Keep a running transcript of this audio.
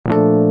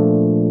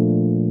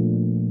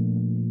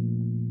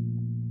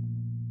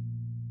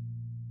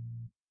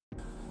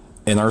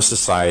In our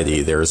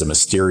society, there is a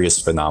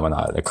mysterious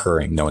phenomenon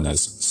occurring known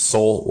as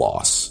soul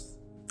loss,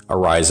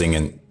 arising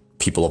in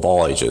people of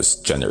all ages,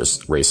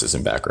 genders, races,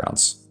 and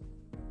backgrounds.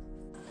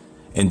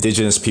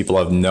 Indigenous people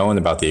have known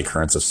about the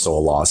occurrence of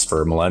soul loss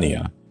for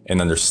millennia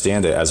and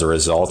understand it as a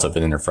result of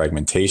an inner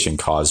fragmentation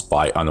caused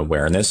by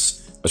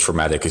unawareness, a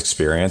traumatic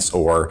experience,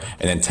 or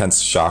an intense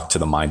shock to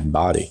the mind and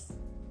body.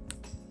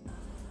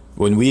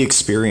 When we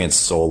experience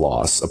soul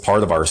loss, a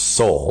part of our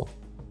soul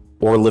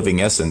or living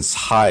essence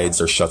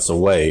hides or shuts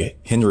away,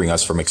 hindering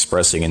us from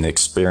expressing and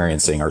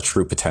experiencing our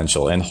true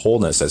potential and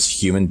wholeness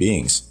as human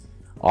beings.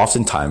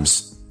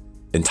 Oftentimes,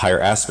 entire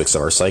aspects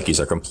of our psyches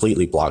are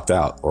completely blocked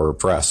out or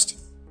repressed.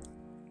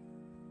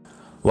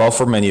 While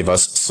for many of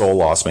us, soul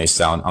loss may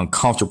sound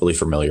uncomfortably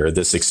familiar,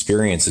 this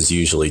experience is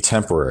usually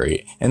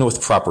temporary, and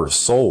with proper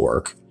soul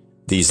work,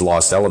 these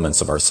lost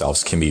elements of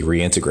ourselves can be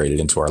reintegrated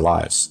into our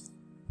lives.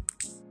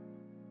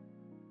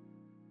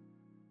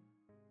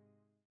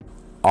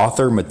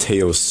 Author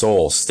Mateo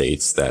Sol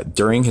states that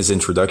during his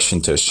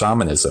introduction to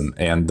shamanism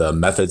and the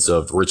methods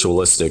of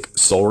ritualistic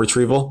soul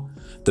retrieval,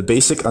 the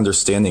basic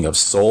understanding of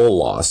soul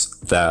loss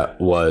that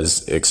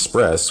was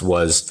expressed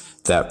was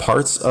that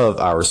parts of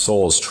our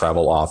souls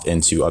travel off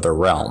into other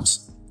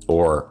realms,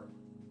 or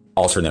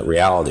alternate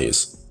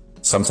realities,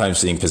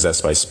 sometimes being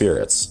possessed by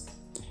spirits.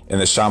 In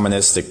the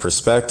shamanistic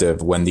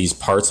perspective, when these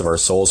parts of our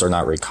souls are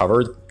not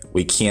recovered,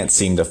 we can't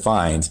seem to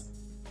find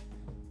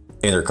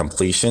inner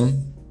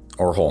completion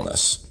or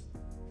wholeness.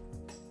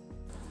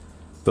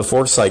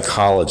 Before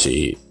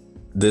psychology,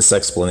 this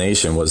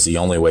explanation was the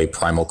only way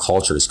primal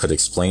cultures could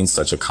explain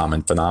such a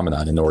common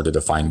phenomenon in order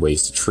to find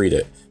ways to treat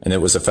it, and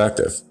it was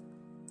effective.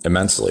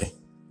 Immensely.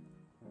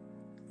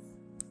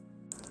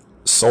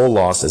 Soul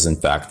loss is in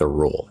fact the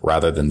rule,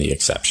 rather than the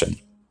exception.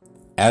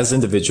 As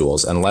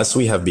individuals, unless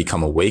we have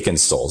become awakened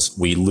souls,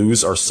 we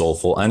lose our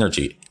soulful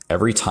energy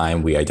every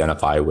time we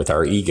identify with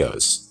our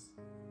egos.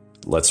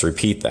 Let's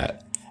repeat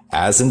that.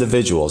 As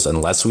individuals,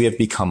 unless we have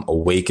become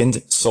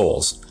awakened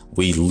souls,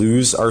 we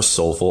lose our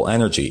soulful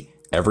energy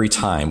every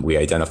time we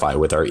identify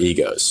with our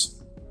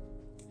egos.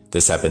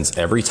 This happens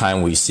every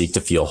time we seek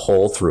to feel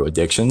whole through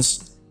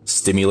addictions,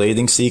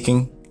 stimulating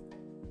seeking,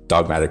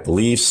 dogmatic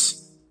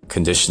beliefs,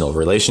 conditional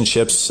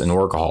relationships, and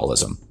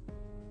workaholism.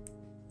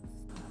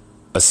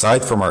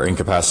 Aside from our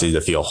incapacity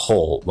to feel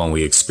whole, when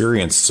we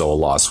experience soul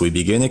loss, we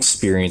begin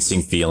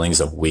experiencing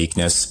feelings of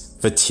weakness,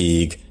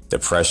 fatigue,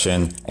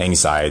 depression,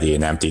 anxiety,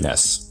 and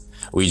emptiness.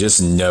 We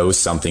just know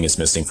something is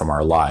missing from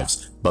our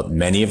lives, but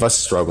many of us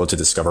struggle to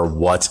discover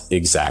what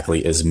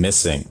exactly is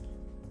missing.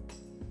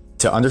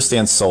 To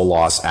understand soul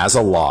loss as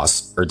a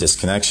loss or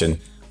disconnection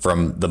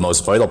from the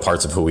most vital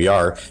parts of who we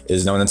are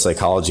is known in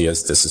psychology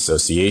as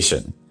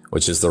disassociation,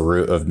 which is the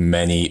root of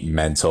many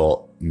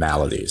mental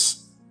maladies.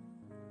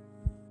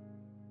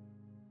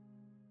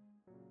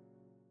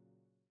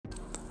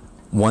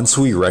 Once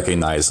we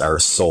recognize our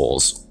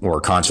souls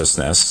or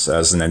consciousness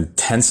as an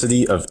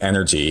intensity of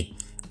energy,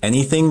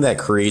 anything that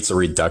creates a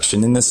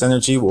reduction in this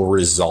energy will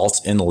result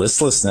in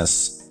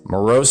listlessness,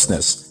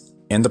 moroseness,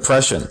 and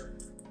depression.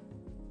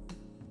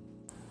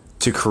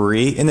 To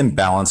create an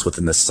imbalance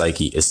within the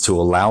psyche is to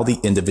allow the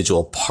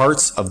individual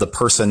parts of the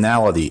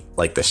personality,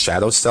 like the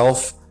shadow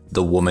self,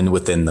 the woman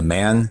within the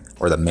man,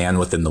 or the man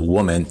within the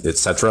woman,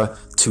 etc.,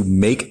 to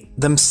make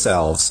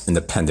themselves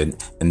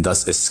independent and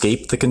thus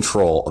escape the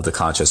control of the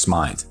conscious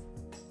mind.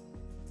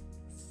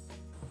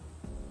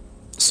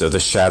 So the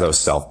shadow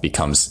self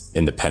becomes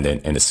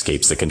independent and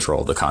escapes the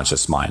control of the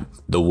conscious mind.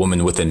 The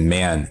woman within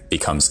man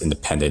becomes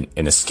independent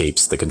and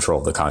escapes the control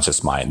of the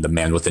conscious mind. The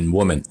man within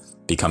woman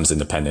becomes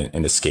independent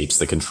and escapes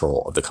the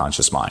control of the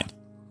conscious mind.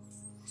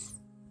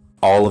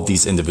 All of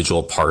these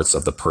individual parts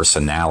of the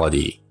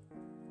personality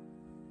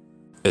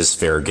is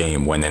fair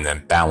game when an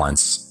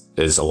imbalance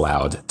is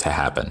allowed to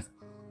happen.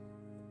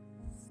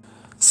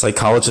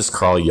 Psychologist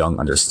Carl Jung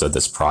understood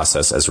this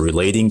process as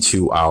relating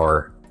to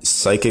our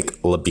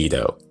psychic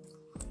libido.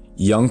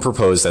 Jung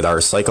proposed that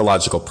our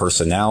psychological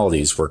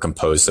personalities were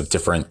composed of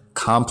different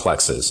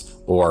complexes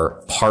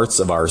or parts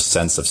of our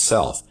sense of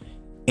self,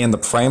 and the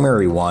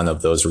primary one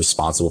of those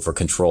responsible for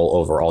control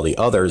over all the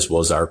others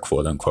was our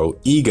quote-unquote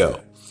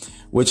ego,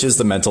 which is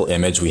the mental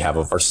image we have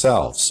of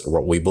ourselves, or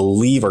what we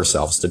believe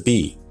ourselves to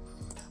be.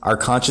 Our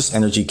conscious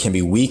energy can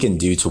be weakened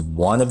due to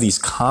one of these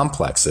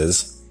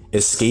complexes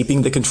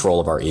escaping the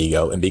control of our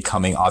ego and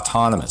becoming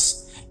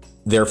autonomous,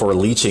 therefore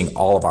leaching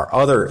all of our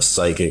other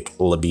psychic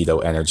libido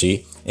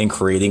energy and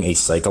creating a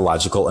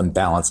psychological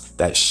imbalance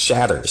that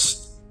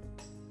shatters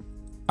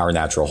our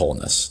natural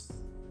wholeness.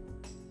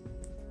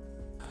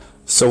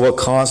 So what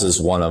causes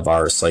one of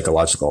our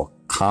psychological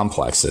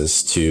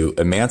complexes to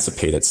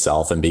emancipate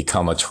itself and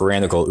become a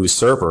tyrannical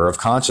usurper of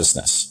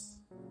consciousness?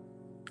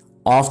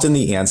 Often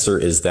the answer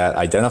is that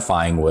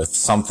identifying with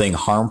something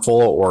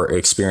harmful or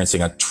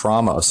experiencing a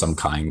trauma of some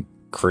kind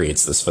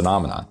creates this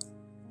phenomenon.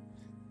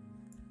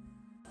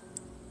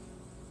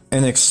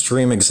 An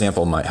extreme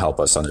example might help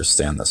us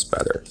understand this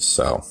better,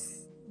 so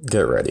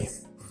get ready.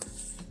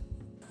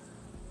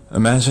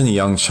 Imagine a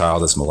young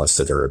child is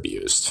molested or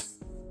abused.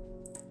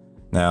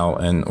 Now,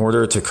 in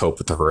order to cope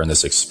with the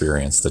horrendous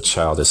experience, the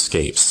child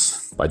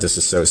escapes by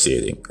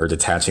disassociating or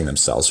detaching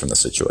themselves from the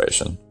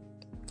situation.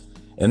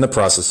 In the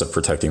process of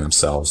protecting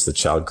themselves, the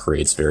child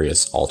creates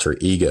various alter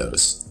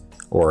egos,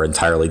 or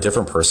entirely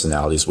different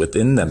personalities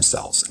within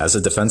themselves as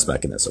a defense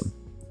mechanism.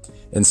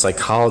 In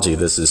psychology,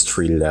 this is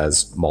treated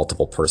as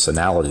multiple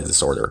personality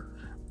disorder,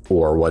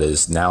 or what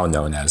is now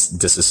known as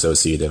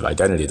dissociative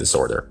identity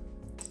disorder.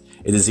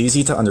 It is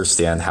easy to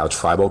understand how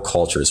tribal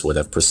cultures would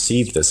have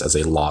perceived this as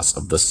a loss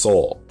of the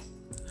soul.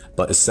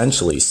 But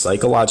essentially,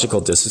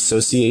 psychological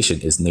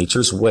disassociation is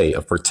nature's way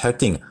of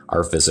protecting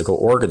our physical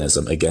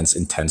organism against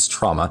intense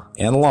trauma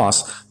and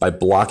loss by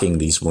blocking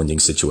these wounding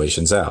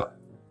situations out.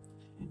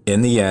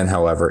 In the end,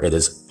 however, it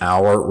is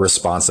our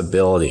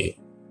responsibility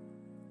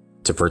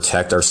to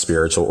protect our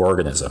spiritual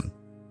organism,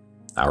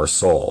 our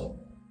soul.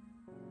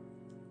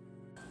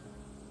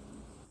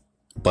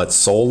 But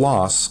soul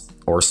loss,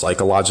 or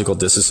psychological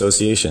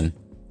disassociation,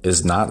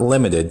 is not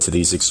limited to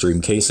these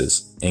extreme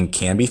cases and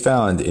can be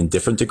found in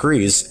different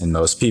degrees in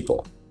most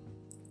people,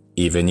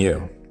 even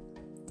you.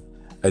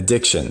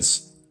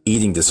 Addictions,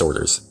 eating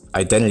disorders,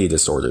 identity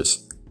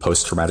disorders,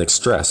 post-traumatic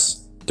stress,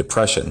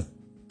 depression,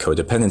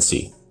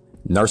 codependency,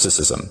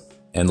 narcissism,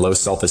 and low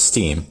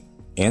self-esteem,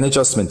 and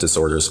adjustment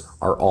disorders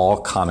are all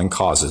common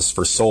causes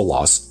for soul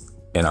loss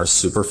in our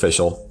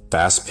superficial,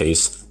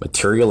 fast-paced,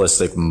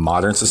 materialistic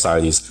modern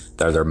societies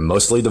that are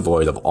mostly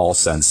devoid of all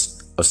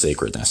sense of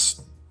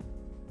sacredness.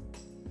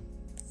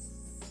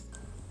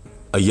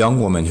 A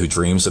young woman who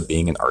dreams of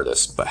being an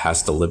artist but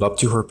has to live up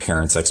to her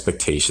parents'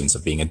 expectations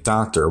of being a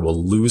doctor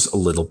will lose a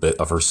little bit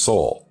of her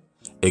soul,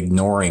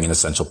 ignoring an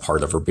essential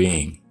part of her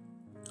being.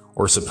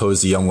 Or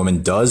suppose the young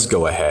woman does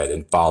go ahead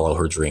and follow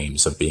her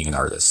dreams of being an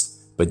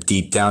artist, but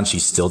deep down she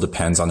still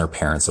depends on her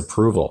parents'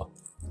 approval.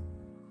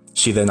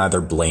 She then either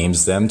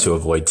blames them to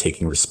avoid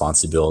taking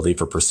responsibility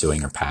for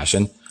pursuing her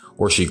passion,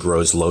 or she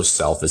grows low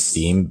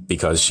self-esteem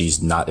because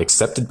she's not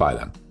accepted by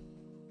them.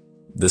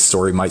 This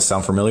story might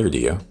sound familiar to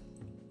you.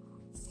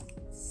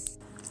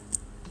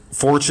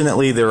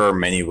 Fortunately, there are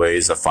many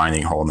ways of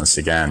finding wholeness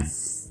again.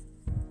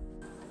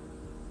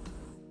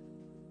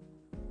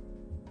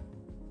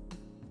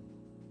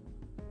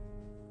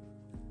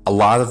 A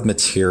lot of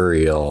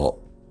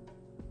material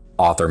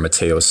author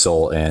Matteo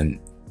Sol and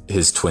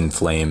his twin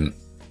flame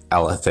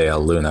Alethea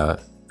Luna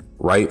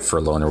write for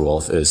Loner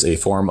Wolf is a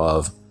form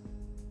of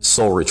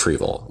soul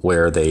retrieval,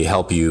 where they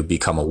help you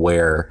become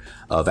aware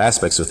of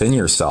aspects within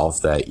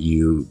yourself that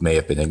you may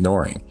have been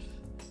ignoring.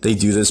 They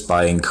do this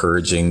by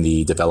encouraging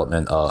the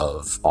development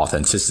of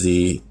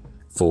authenticity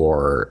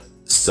for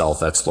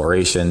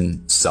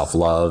self-exploration,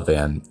 self-love,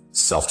 and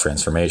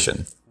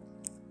self-transformation.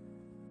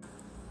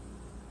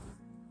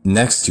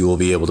 Next, you will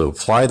be able to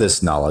apply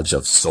this knowledge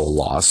of soul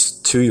loss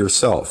to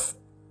yourself.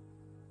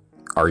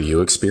 Are you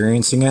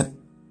experiencing it?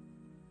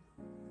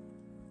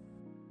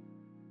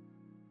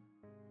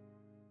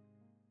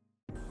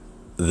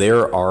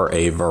 There are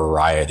a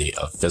variety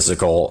of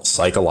physical,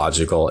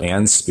 psychological,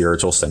 and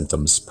spiritual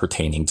symptoms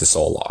pertaining to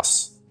soul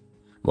loss.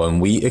 When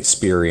we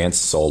experience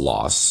soul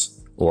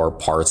loss, or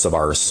parts of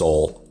our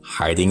soul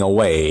hiding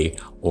away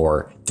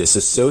or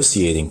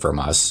disassociating from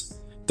us,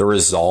 the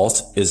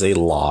result is a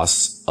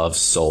loss of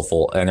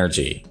soulful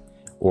energy,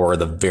 or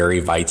the very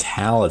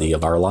vitality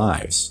of our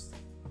lives.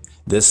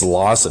 This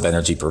loss of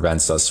energy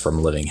prevents us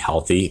from living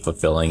healthy,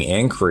 fulfilling,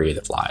 and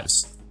creative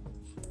lives.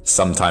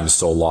 Sometimes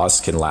soul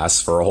loss can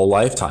last for a whole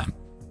lifetime,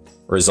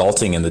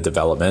 resulting in the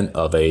development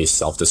of a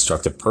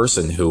self-destructive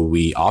person who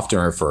we often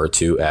refer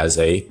to as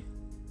a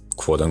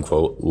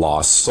quote-unquote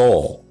lost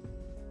soul.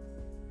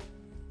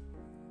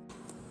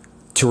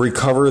 To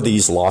recover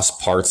these lost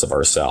parts of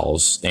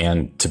ourselves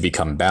and to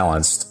become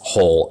balanced,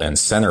 whole, and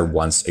centered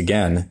once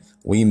again,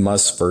 we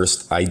must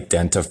first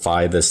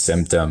identify the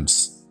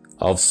symptoms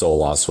of soul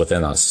loss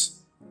within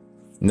us.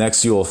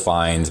 Next, you will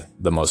find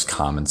the most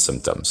common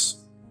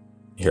symptoms.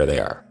 Here they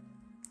are.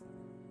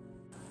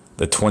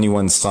 The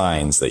 21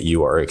 signs that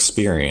you are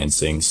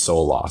experiencing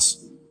soul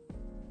loss.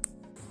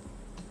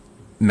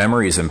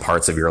 Memories and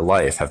parts of your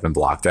life have been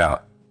blocked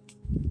out.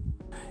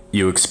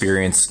 You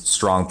experience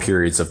strong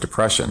periods of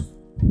depression.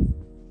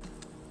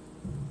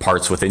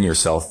 Parts within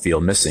yourself feel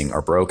missing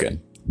or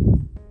broken.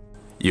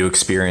 You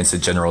experience a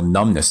general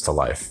numbness to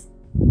life.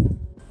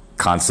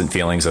 Constant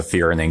feelings of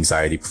fear and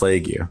anxiety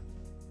plague you.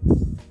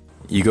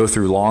 You go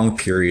through long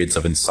periods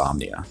of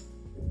insomnia.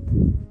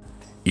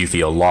 You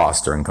feel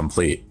lost or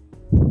incomplete.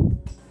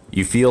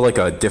 You feel like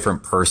a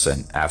different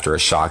person after a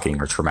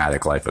shocking or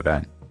traumatic life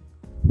event.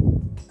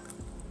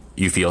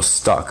 You feel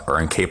stuck or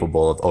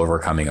incapable of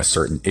overcoming a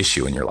certain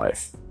issue in your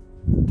life.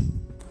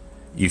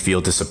 You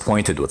feel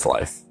disappointed with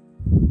life.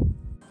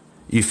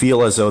 You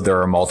feel as though there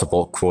are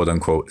multiple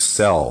quote-unquote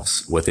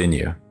selves within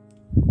you.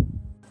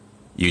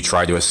 You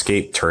try to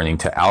escape turning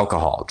to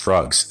alcohol,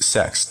 drugs,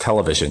 sex,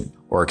 television,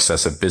 or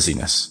excessive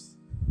busyness.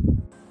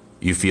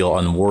 You feel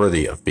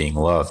unworthy of being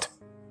loved.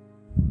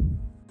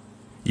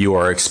 You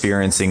are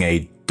experiencing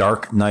a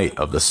dark night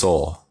of the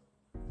soul.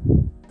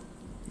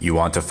 You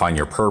want to find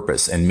your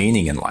purpose and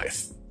meaning in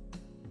life.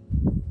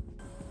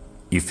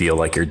 You feel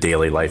like your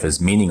daily life is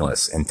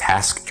meaningless and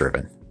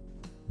task-driven.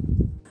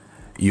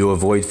 You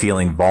avoid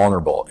feeling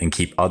vulnerable and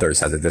keep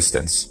others at a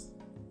distance.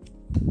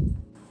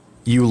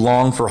 You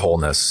long for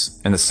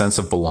wholeness and a sense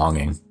of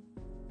belonging.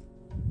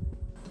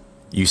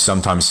 You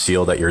sometimes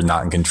feel that you're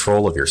not in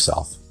control of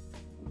yourself.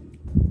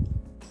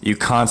 You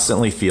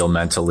constantly feel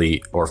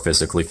mentally or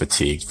physically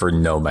fatigued for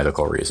no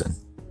medical reason.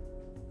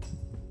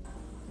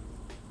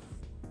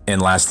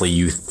 And lastly,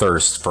 you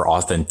thirst for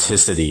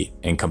authenticity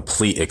and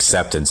complete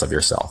acceptance of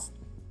yourself.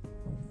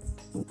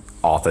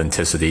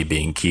 Authenticity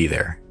being key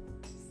there.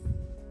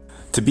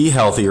 To be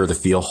healthy or to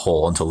feel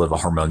whole and to live a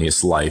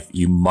harmonious life,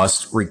 you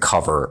must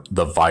recover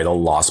the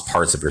vital lost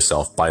parts of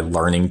yourself by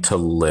learning to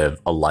live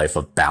a life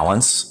of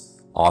balance,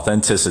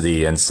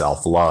 authenticity, and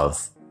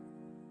self-love.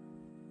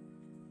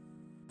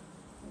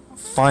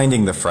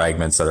 Finding the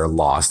fragments that are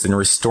lost and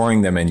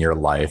restoring them in your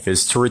life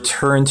is to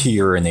return to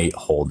your innate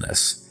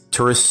wholeness,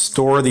 to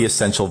restore the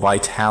essential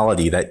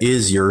vitality that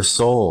is your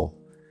soul.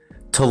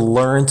 To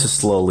learn to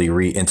slowly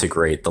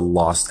reintegrate the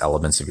lost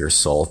elements of your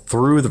soul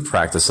through the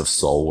practice of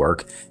soul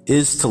work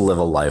is to live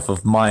a life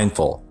of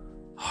mindful,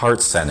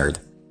 heart-centered,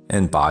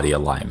 and body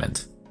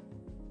alignment.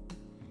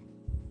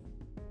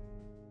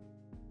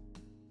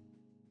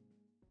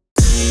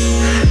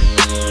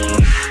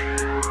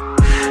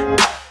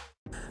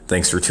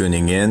 Thanks for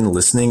tuning in,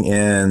 listening,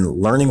 and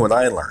learning what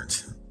I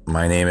learned.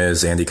 My name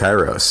is Andy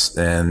Kairos,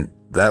 and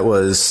that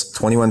was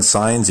 21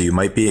 Signs You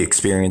Might Be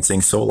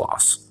Experiencing Soul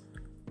Loss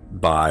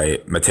by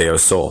Mateo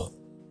Sol.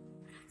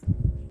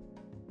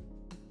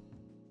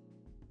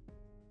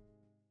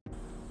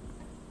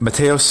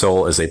 Mateo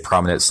Sol is a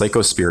prominent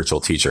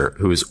psycho-spiritual teacher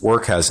whose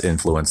work has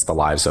influenced the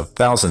lives of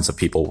thousands of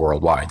people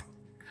worldwide.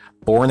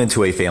 Born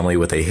into a family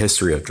with a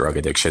history of drug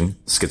addiction,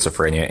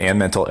 schizophrenia, and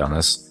mental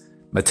illness,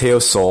 Mateo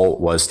Sol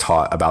was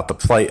taught about the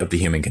plight of the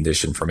human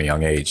condition from a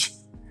young age.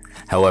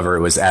 However,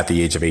 it was at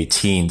the age of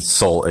 18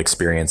 Sol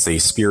experienced a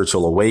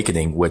spiritual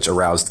awakening which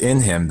aroused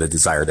in him the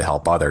desire to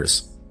help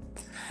others.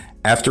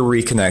 After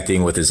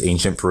reconnecting with his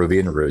ancient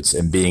Peruvian roots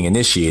and being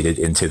initiated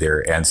into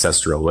their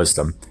ancestral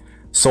wisdom,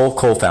 Sol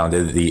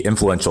co-founded the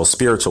influential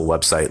spiritual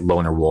website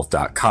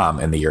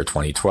lonerwolf.com in the year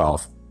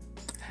 2012.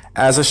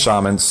 As a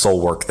shaman,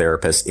 soul work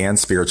therapist, and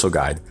spiritual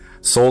guide,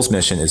 Sol's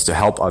mission is to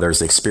help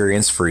others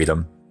experience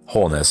freedom,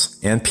 wholeness,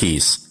 and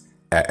peace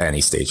at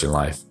any stage in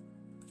life.